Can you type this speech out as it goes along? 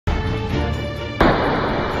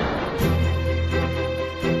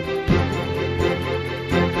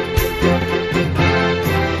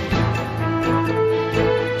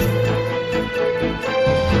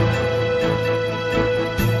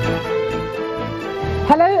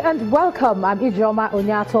and welcome. I'm Ijoma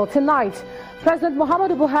Onyato. Tonight, President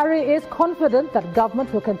Muhammadu Buhari is confident that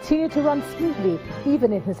government will continue to run smoothly,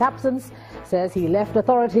 even in his absence, says he left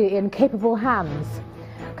authority in capable hands.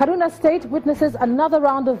 Kaduna State witnesses another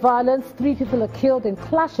round of violence. 3 people are killed in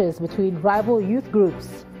clashes between rival youth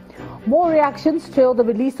groups. More reactions trail the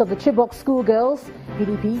release of the Chibok schoolgirls.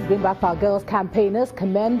 PDP Bring Back Our Girls campaigners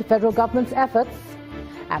commend federal government's efforts.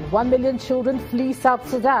 And 1 million children flee South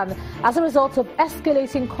Sudan as a result of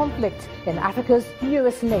escalating conflict in Africa's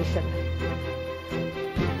newest nation.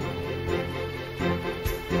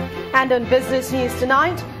 And on business news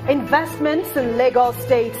tonight, investments in Lagos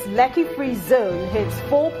State's Lekki-free zone hits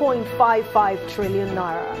 4.55 trillion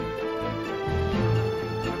naira.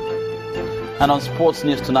 And on sports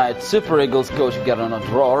news tonight, Super Eagles coach Gernot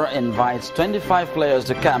Rohr invites 25 players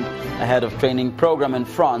to camp ahead of training program in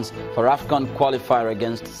France for AFCON qualifier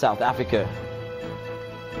against South Africa.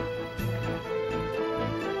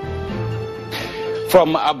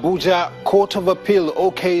 From Abuja, Court of Appeal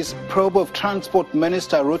okays probe of Transport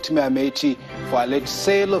Minister Rotimi Amechi for alleged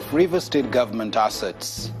sale of River State government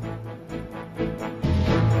assets.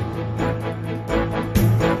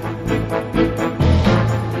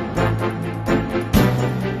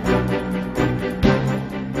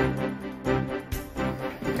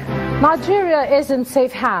 Nigeria is in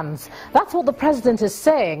safe hands. That's what the president is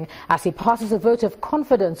saying as he passes a vote of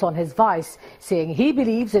confidence on his vice, saying he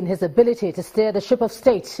believes in his ability to steer the ship of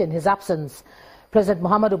state in his absence. President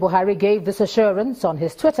Muhammadu Buhari gave this assurance on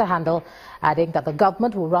his Twitter handle, adding that the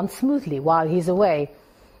government will run smoothly while he's away.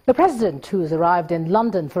 The president, who's arrived in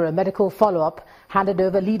London for a medical follow-up, handed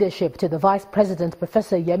over leadership to the vice president,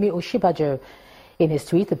 Professor Yemi Osinbajo. In his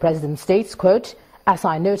tweet, the president states, quote, "As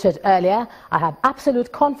I noted earlier, I have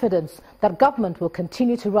absolute confidence that government will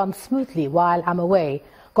continue to run smoothly while I'm away.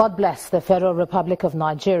 God bless the Federal Republic of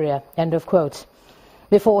Nigeria." End of quote.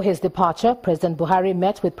 Before his departure, President Buhari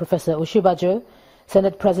met with Professor Osinbajo,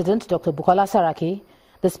 Senate President Dr. Bukola Saraki,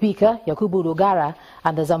 the Speaker Yakubu Dogara,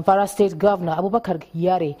 and the Zamfara State Governor Abubakar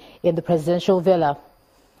Yari in the presidential villa.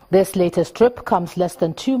 This latest trip comes less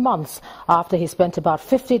than 2 months after he spent about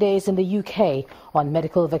 50 days in the UK on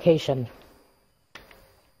medical vacation.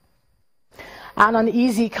 An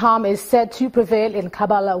uneasy calm is said to prevail in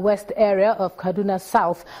Kabala West area of Kaduna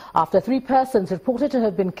South after 3 persons reported to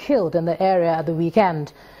have been killed in the area at the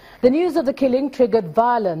weekend. The news of the killing triggered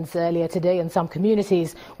violence earlier today in some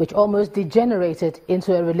communities, which almost degenerated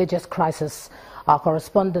into a religious crisis. Our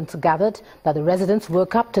correspondents gathered that the residents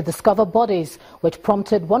woke up to discover bodies, which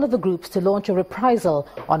prompted one of the groups to launch a reprisal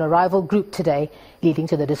on a rival group today, leading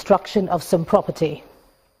to the destruction of some property.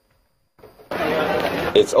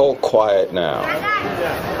 It's all quiet now,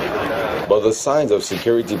 but the signs of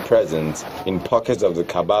security present in pockets of the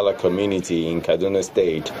Kabbalah community in Kaduna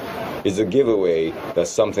State is a giveaway that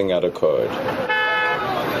something had occurred.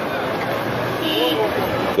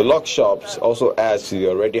 The locked shops also adds to the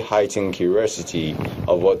already heightened curiosity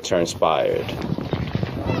of what transpired.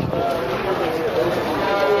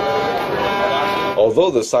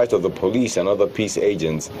 Although the sight of the police and other peace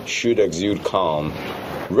agents should exude calm,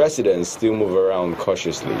 residents still move around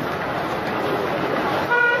cautiously,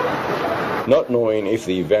 not knowing if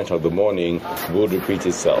the event of the morning will repeat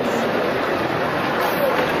itself.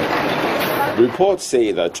 Reports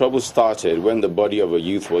say that trouble started when the body of a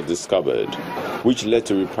youth was discovered, which led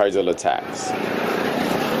to reprisal attacks.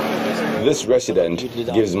 This resident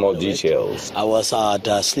gives more details. I was at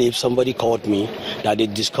sleep. Somebody called me that they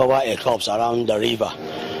discovered a corpse around the river.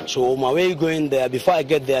 So my way going there, before I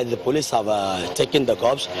get there, the police have taken the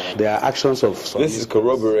corpse. There are actions of... This is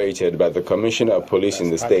corroborated by the Commissioner of Police in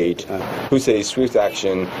the state, who says swift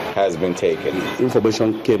action has been taken.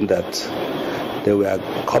 Information came that there were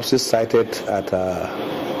corpses sighted at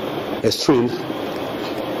a stream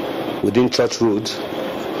within Church Road.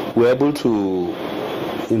 We were able to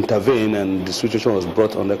intervene and the situation was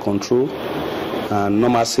brought under control and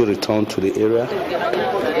normalcy returned to the area.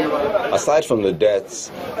 Aside from the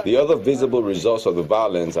deaths, the other visible results of the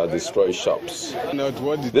violence are destroyed shops.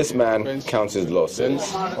 This man counts his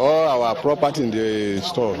losses. All our property in the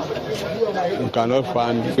store, we cannot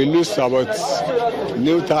find. We lose about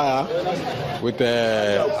new tire with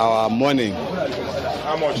our money,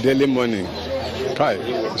 daily money.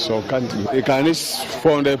 So it can reach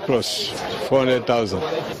 400 plus, 400,000.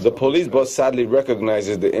 The police boss sadly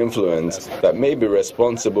recognizes the influence that may be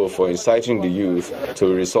responsible for inciting the youth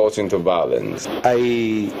to resort into violence.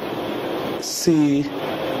 I see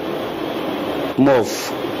more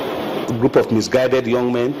of a group of misguided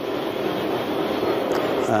young men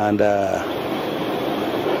and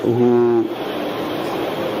who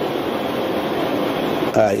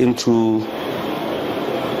are into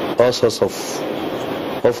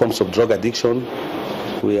all forms of drug addiction.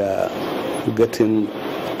 We are getting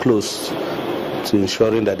close to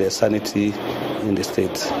ensuring that there's sanity in the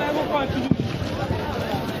state.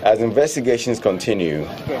 As investigations continue,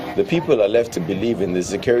 the people are left to believe in the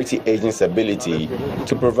security agents' ability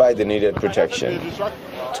to provide the needed protection,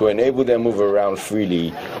 to enable them move around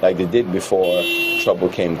freely like they did before trouble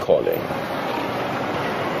came calling.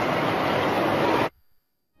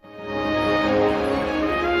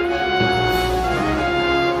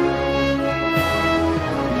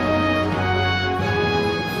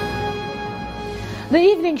 The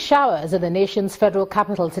evening showers in the nation's federal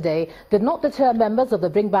capital today did not deter members of the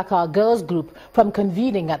Bring Back Our Girls group from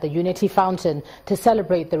convening at the Unity Fountain to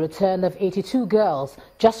celebrate the return of 82 girls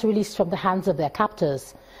just released from the hands of their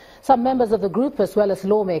captors. Some members of the group, as well as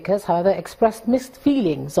lawmakers, however, expressed mixed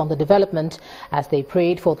feelings on the development as they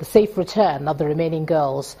prayed for the safe return of the remaining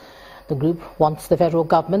girls. The group wants the federal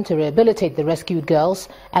government to rehabilitate the rescued girls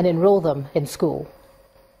and enroll them in school.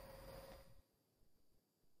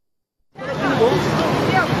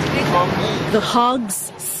 The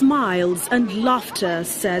hugs, smiles and laughter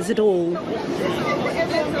says it all.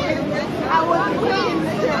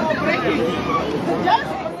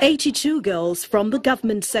 82 girls from the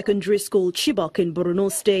government secondary school Chibok in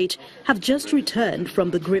Borno State have just returned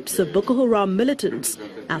from the grips of Boko Haram militants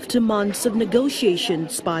after months of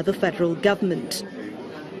negotiations by the federal government.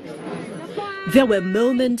 There were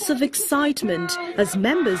moments of excitement as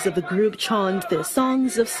members of the group chant their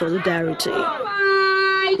songs of solidarity.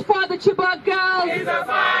 For the Chibok girls. It's a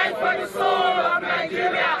fight for the soul of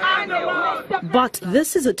Nigeria and the world. But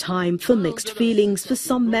this is a time for mixed feelings for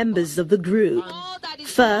some members of the group.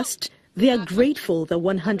 First, they are grateful that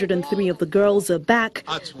 103 of the girls are back,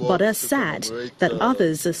 but are sad that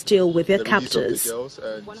others are still with their captors.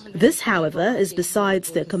 This, however, is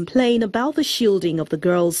besides their complaint about the shielding of the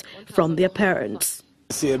girls from their parents.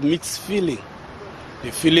 It's a mixed feeling,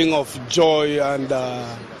 a feeling of joy and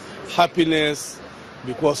happiness,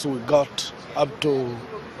 because we got up to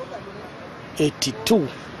 82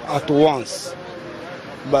 at once,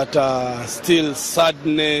 but still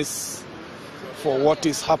sadness for what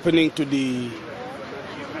is happening to the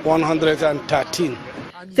 113.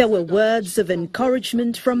 There were words of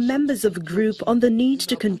encouragement from members of the group on the need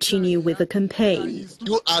to continue with the campaign.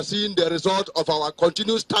 You are seeing the result of our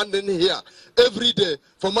continuous standing here every day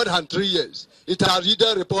for more than 3 years. It has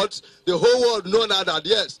reader reports, the whole world know now that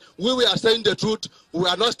yes, we are saying the truth, we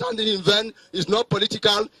are not standing in vain, it's not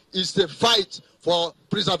political, it's a fight for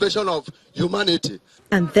preservation of humanity.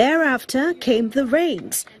 And thereafter came the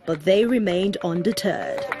rains, but they remained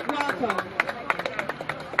undeterred.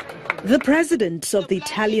 The president of the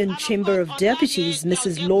Italian Chamber of Deputies,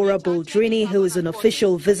 Mrs. Laura Boldrini, who is on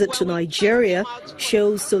official visit to Nigeria,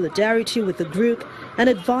 shows solidarity with the group and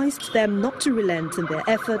advised them not to relent in their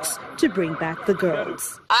efforts to bring back the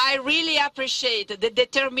girls. I really appreciate the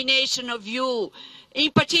determination of you, in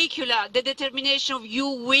particular the determination of you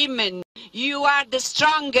women. You are the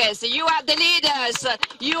strongest, you are the leaders,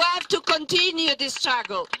 you have to continue this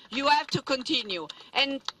struggle, you have to continue.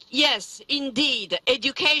 And yes, indeed,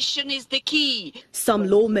 education is the key. Some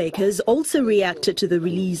lawmakers also reacted to the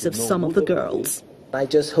release of some of the girls. I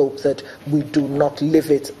just hope that we do not leave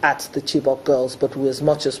it at the Chibok girls, but we, as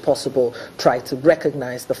much as possible, try to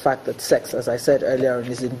recognize the fact that sex, as I said earlier,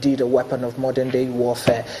 is indeed a weapon of modern-day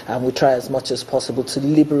warfare, and we try as much as possible to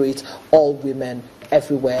liberate all women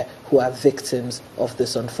everywhere who are victims of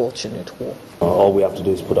this unfortunate war. All we have to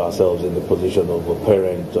do is put ourselves in the position of a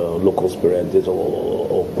parent, local parent,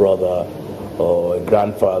 or brother, or a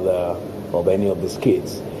grandfather of any of these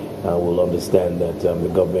kids. Will understand that the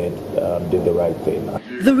government did the right thing.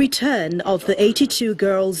 The return of the 82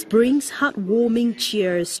 girls brings heartwarming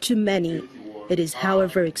cheers to many. It is,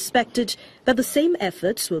 however, expected that the same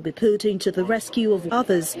efforts will be put into the rescue of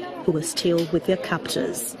others who are still with their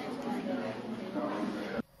captors.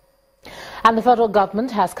 And the federal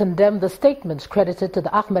government has condemned the statement credited to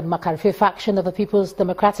the Ahmed Makarfi faction of the People's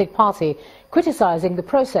Democratic Party, criticizing the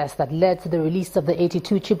process that led to the release of the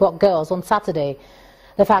 82 Chibok girls on Saturday.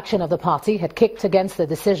 The faction of the party had kicked against the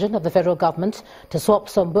decision of the federal government to swap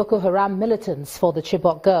some Boko Haram militants for the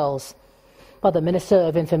Chibok girls. But the Minister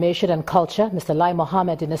of Information and Culture, Mr. Lai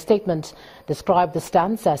Mohammed, in a statement, described the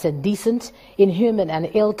stance as indecent, inhuman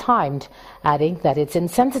and ill-timed, adding that it's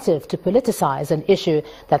insensitive to politicize an issue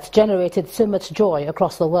that's generated so much joy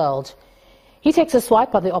across the world. He takes a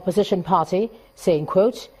swipe at the opposition party, saying,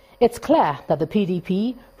 quote, "It's clear that the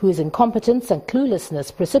PDP, whose incompetence and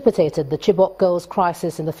cluelessness precipitated the Chibok girls'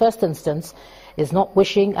 crisis in the first instance, is not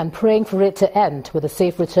wishing and praying for it to end with a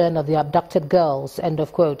safe return of the abducted girls," end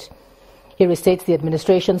of quote. He restates the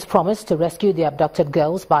administration's promise to rescue the abducted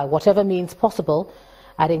girls by whatever means possible,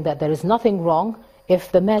 adding that there is nothing wrong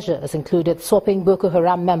if the measures included swapping Boko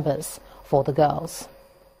Haram members for the girls.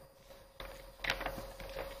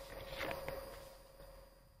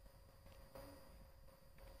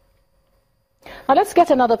 Now let's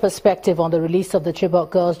get another perspective on the release of the Chibok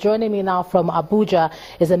girls. Joining me now from Abuja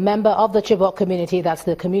is a member of the Chibok community. That's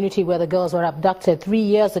the community where the girls were abducted 3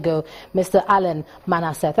 years ago, Mr. Alan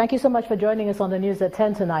Manasseh. Thank you so much for joining us on the news at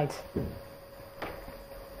 10 tonight.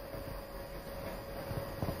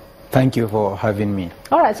 Thank you for having me.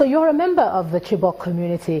 All right, so you're a member of the Chibok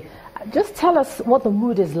community. Just tell us what the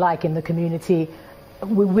mood is like in the community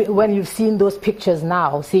when you've seen those pictures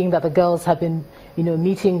now, seeing that the girls have been,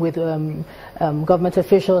 meeting with government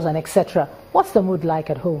officials and etc. What's the mood like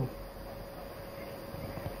at home?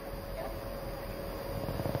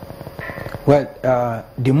 Well,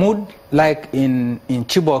 the mood like in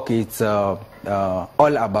Chibok, it's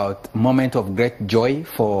all about moment of great joy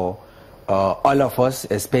for all of us,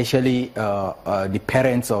 especially the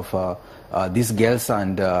parents of these girls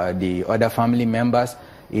and the other family members.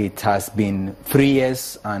 It has been 3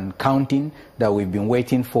 years and counting that we've been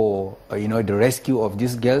waiting for, the rescue of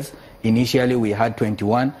these girls. Initially, we had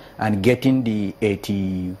 21, and getting the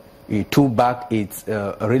 82 back, it's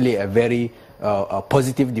really a very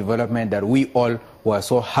positive development that we all were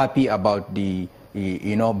so happy about the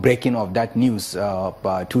breaking of that news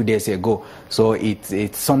 2 days ago. So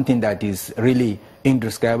it's something that is really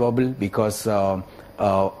indescribable because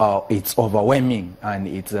it's overwhelming, and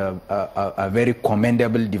it's a very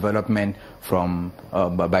commendable development from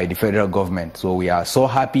by the federal government. So we are so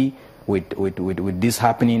happy with this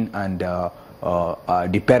happening, and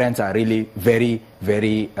the parents are really very,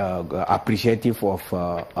 very appreciative of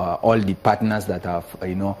all the partners that have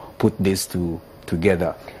put this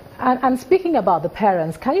together. And speaking about the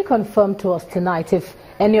parents, can you confirm to us tonight if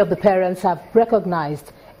any of the parents have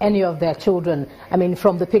recognized any of their children? I mean,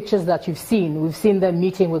 from the pictures that you've seen, we've seen them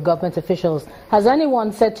meeting with government officials. Has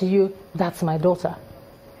anyone said to you, that's my daughter?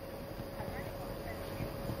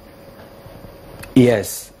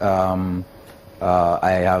 Yes. I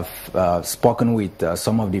have spoken with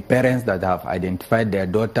some of the parents that have identified their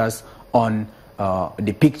daughters on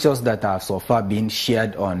the pictures that have so far been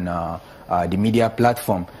shared on the media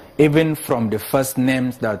platform. Even from the first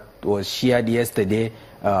names that was shared yesterday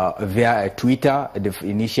via Twitter, the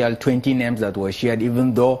initial 20 names that were shared,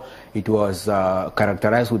 even though it was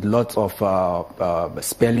characterized with lots of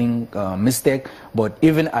spelling mistake, but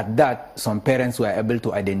even at that, some parents were able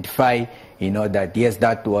to identify, that yes,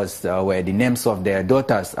 that was were the names of their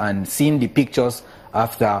daughters, and seeing the pictures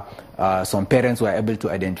after, some parents were able to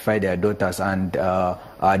identify their daughters, and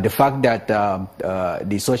the fact that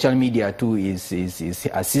the social media too is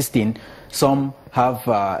assisting. Some have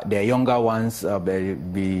their younger ones,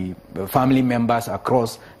 the family members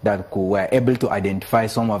across that were able to identify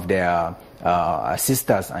some of their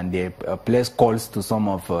sisters, and they placed calls to some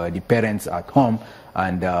of the parents at home,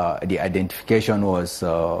 and the identification was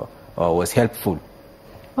helpful.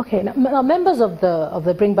 Okay, now members of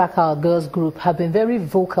the Bring Back Our Girls group have been very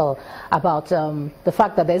vocal about the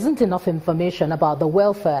fact that there isn't enough information about the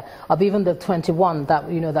welfare of even the 21 that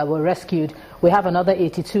that were rescued. We have another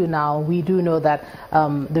 82 now. We do know that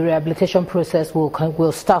the rehabilitation process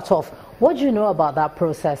will start off. What do you know about that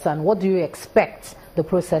process, and what do you expect the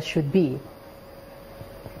process should be?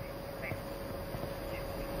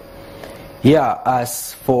 Yeah,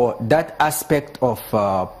 as for that aspect of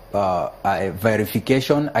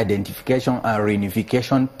verification, identification, and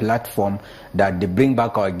reunification platform that the Bring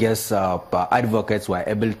Back Our Girls advocates were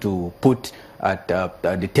able to put at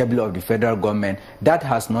the table of the federal government, that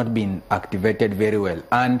has not been activated very well.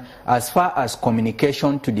 And as far as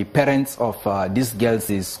communication to the parents of these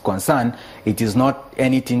girls is concerned, it is not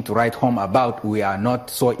anything to write home about. We are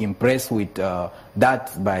not so impressed with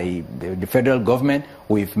that by the federal government.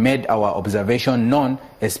 We've made our observation known,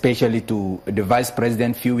 especially to the Vice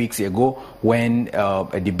President a few weeks ago when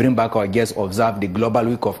the Bring Back Our Girls observed the Global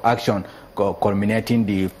Week of Action, culminating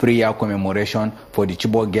the 3-year commemoration for the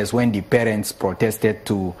Chibok girls, when the parents protested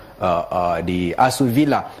to the ASU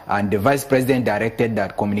Villa, and the Vice President directed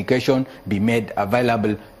that communication be made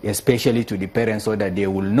available, especially to the parents, so that they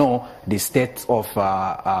will know the state of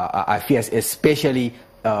affairs, especially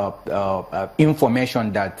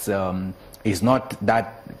information that is not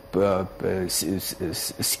that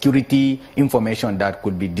security information that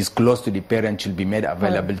could be disclosed to the parents should be made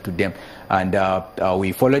available to them. And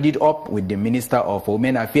we followed it up with the Minister of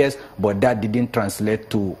Women Affairs, but that didn't translate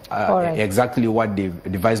to exactly what the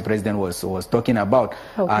Vice President was talking about.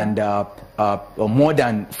 Okay. And more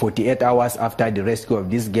than 48 hours after the rescue of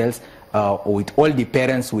these girls, with all the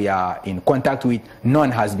parents we are in contact with,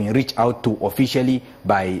 none has been reached out to officially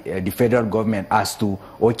by the federal government as to,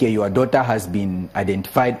 okay, your daughter has been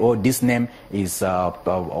identified, or this name is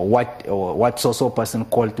what so person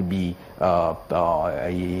called to be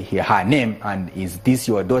her name, and is this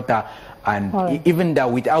your daughter? And even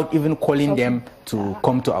that, without even calling them to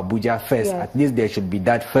come to Abuja first, at least there should be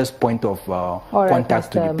that first point of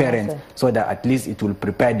contact to the parents, so that at least it will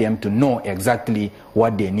prepare them to know exactly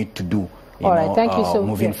what they need to do thank you so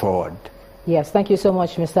moving forward. Yes, thank you so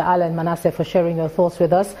much, Mr. Alan Manasseh, for sharing your thoughts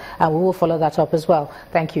with us, and we will follow that up as well.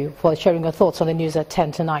 Thank you for sharing your thoughts on the news at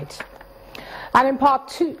 10 tonight. And in part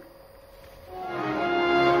 2...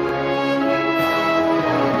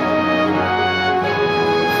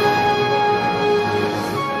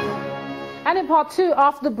 And in part 2,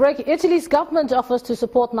 after the break, Italy's government offers to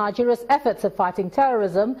support Nigeria's efforts at fighting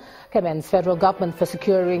terrorism, commends federal government for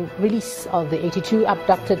securing release of the 82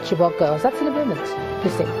 abducted Chibok girls. That's in a moment.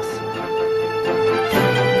 Please stay with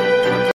us.